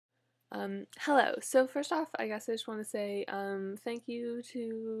Hello. So first off, I guess I just want to say thank you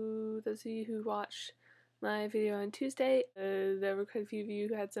to those of you who watched my video on Tuesday. There were quite a few of you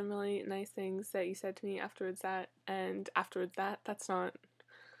who had some really nice things that you said to me afterwards that's not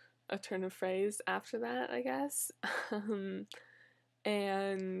a turn of phrase after that, I guess.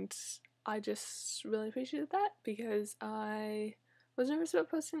 And I just really appreciated that because I was nervous about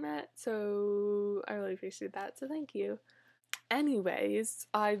posting that, so I really appreciated that, so thank you. Anyways,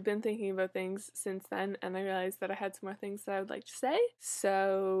 I've been thinking about things since then, and I realized that I had some more things that I would like to say.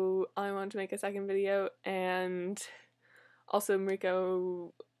 So I wanted to make a second video, and also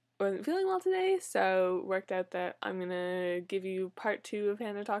Mariko wasn't feeling well today, so worked out that I'm gonna give you part 2 of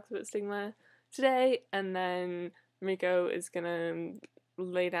Hannah Talks About Stigma today, and then Mariko is gonna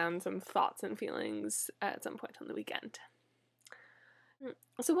lay down some thoughts and feelings at some point on the weekend.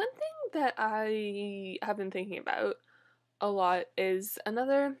 So one thing that I have been thinking about a lot is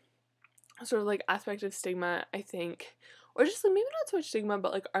another sort of like aspect of stigma, I think, or just like maybe not so much stigma,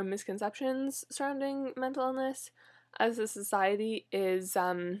 but like our misconceptions surrounding mental illness as a society is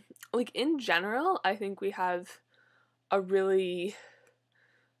like in general, I think we have a really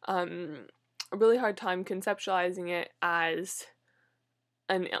hard time conceptualizing it as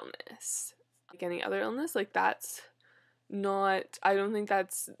an illness, like any other illness. Like that's not, I don't think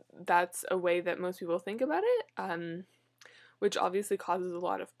that's a way that most people think about it. Which obviously causes a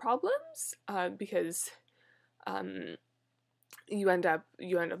lot of problems because you end up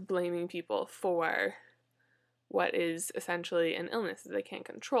blaming people for what is essentially an illness that they can't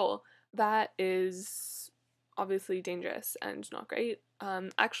control. That is obviously dangerous and not great.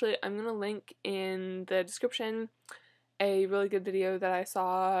 Actually, I'm gonna link in the description a really good video that I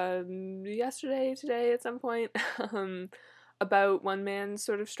saw today at some point about one man's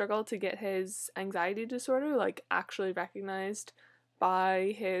sort of struggle to get his anxiety disorder like actually recognized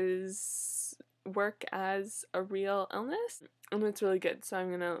by his work as a real illness, and it's really good, so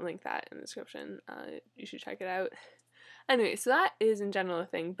I'm gonna link that in the description. You should check it out. Anyway, so that is in general a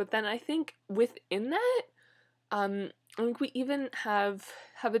thing, but then I think within that, I think we even have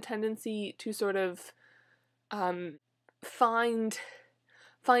a tendency to sort of find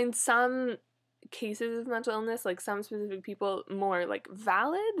some cases of mental illness, like some specific people, more like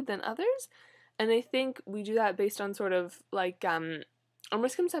valid than others, and I think we do that based on sort of like our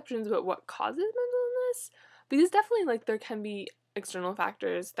misconceptions about what causes mental illness, because definitely like there can be external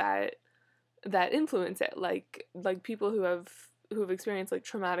factors that influence it, like people who have experienced like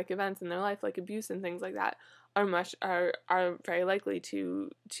traumatic events in their life, like abuse and things like that, are very likely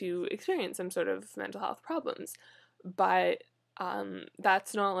to experience some sort of mental health problems, but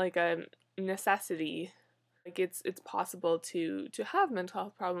that's not like a necessity. Like it's possible to have mental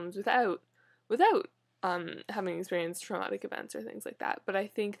health problems without having experienced traumatic events or things like that. But I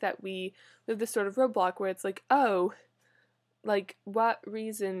think that we have this sort of roadblock where it's like, oh, like what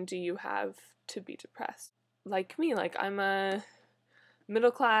reason do you have to be depressed? Like me, like I'm a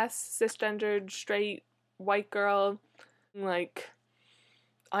middle class, cisgendered, straight, white girl, like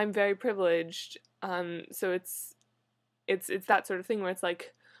I'm very privileged, so it's that sort of thing where it's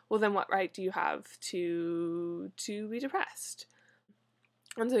like, well then what right do you have to be depressed?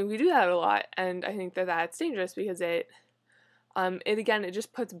 And so we do that a lot, and I think that that's dangerous because it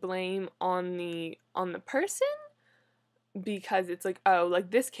just puts blame on the person, because it's like, oh,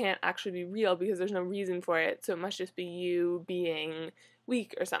 like this can't actually be real because there's no reason for it, so it must just be you being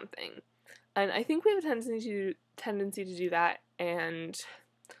weak or something. And I think we have a tendency to do that, and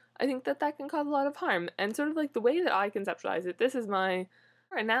I think that can cause a lot of harm. And sort of like the way that I conceptualize it, this is my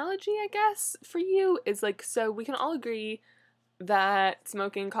analogy, I guess, for you, is like, so we can all agree that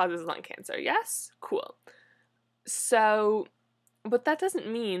smoking causes lung cancer, yes? Cool. So, but that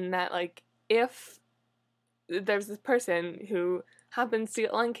doesn't mean that, like, if there's this person who happens to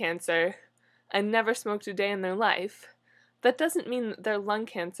get lung cancer and never smoked a day in their life, that doesn't mean that their lung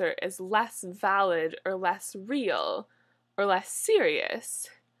cancer is less valid or less real or less serious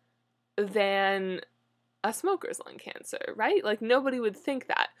than a smoker's lung cancer, right? Like, nobody would think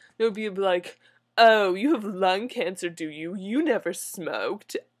that. Nobody would be like, oh, you have lung cancer, do you? You never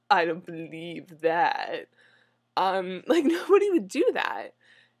smoked. I don't believe that. Like, nobody would do that.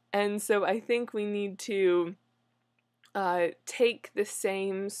 And so I think we need to take the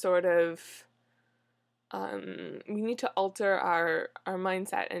same sort of, we need to alter our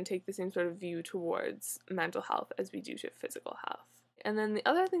mindset and take the same sort of view towards mental health as we do to physical health. And then the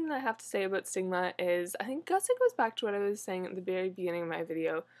other thing that I have to say about stigma is, I think it goes back to what I was saying at the very beginning of my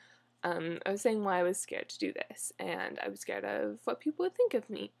video. I was saying why I was scared to do this, and I was scared of what people would think of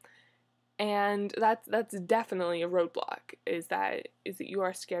me. And that's definitely a roadblock, is that you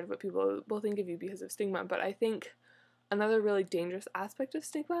are scared of what people will think of you because of stigma. But I think another really dangerous aspect of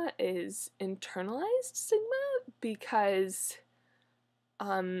stigma is internalized stigma, because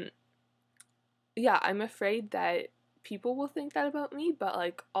yeah, I'm afraid that people will think that about me, but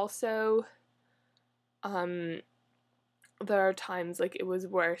like also there are times, like, it was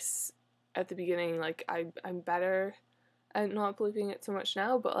worse at the beginning. Like, I'm better at not believing it so much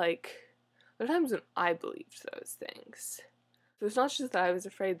now, but like there are times when I believed those things. So it's not just that I was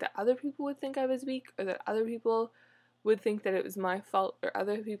afraid that other people would think I was weak, or that other people would think that it was my fault, or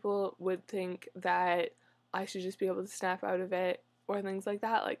other people would think that I should just be able to snap out of it, or things like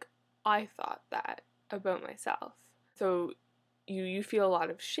that. Like, I thought that about myself. So you feel a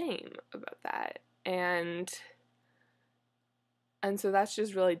lot of shame about that. And so that's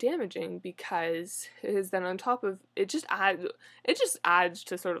just really damaging, because it is then on top of it just adds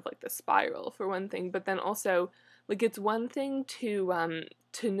to sort of like the spiral, for one thing. But then also, like, it's one thing to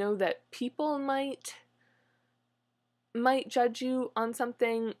know that people might judge you on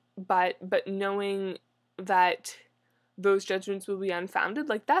something, but knowing that those judgments will be unfounded,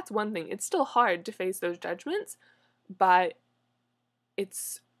 like, that's one thing. It's still hard to face those judgments, but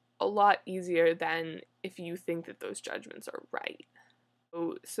it's a lot easier than if you think that those judgments are right.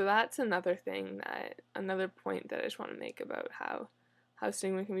 So that's another point that I just want to make about how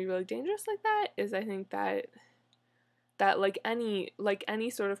stigma can be really dangerous like that, is I think that like any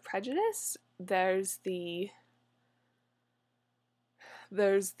sort of prejudice, there's the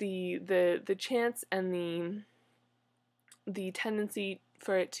chance and the tendency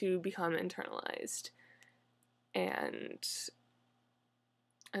for it to become internalized. And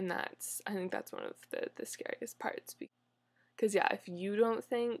I think that's one of the scariest parts, because yeah, if you don't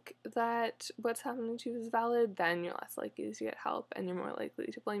think that what's happening to you is valid, then you're less likely to get help, and you're more likely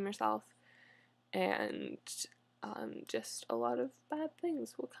to blame yourself, and just a lot of bad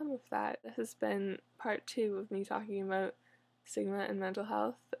things will come of that. This has been part 2 of me talking about stigma and mental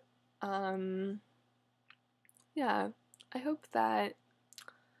health. Yeah, I hope that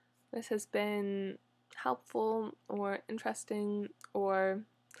this has been helpful or interesting or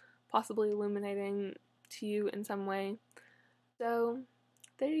possibly illuminating to you in some way. So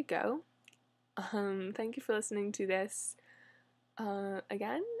there you go. Thank you for listening to this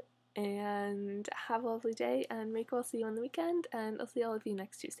again, and have a lovely day, and maybe I'll see you on the weekend, and I'll see all of you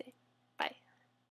next Tuesday.